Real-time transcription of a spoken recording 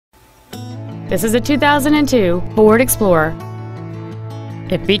This is a 2002 Ford Explorer.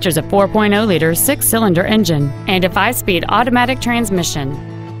 It features a 4.0-liter six-cylinder engine and a 5-speed automatic transmission.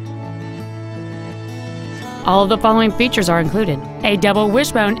 All of the following features are included: a double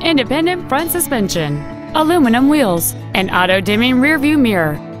wishbone independent front suspension, aluminum wheels, an auto-dimming rearview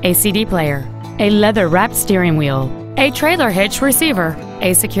mirror, a CD player, a leather-wrapped steering wheel, a trailer hitch receiver,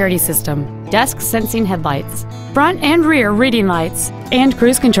 a security system, dusk sensing headlights, front and rear reading lights, and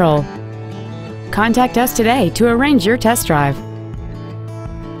cruise control. Contact us today to arrange your test drive.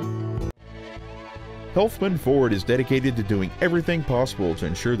 Helfman Ford is dedicated to doing everything possible to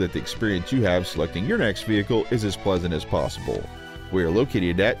ensure that the experience you have selecting your next vehicle is as pleasant as possible. We are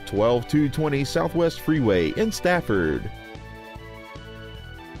located at 12220 Southwest Freeway in Stafford.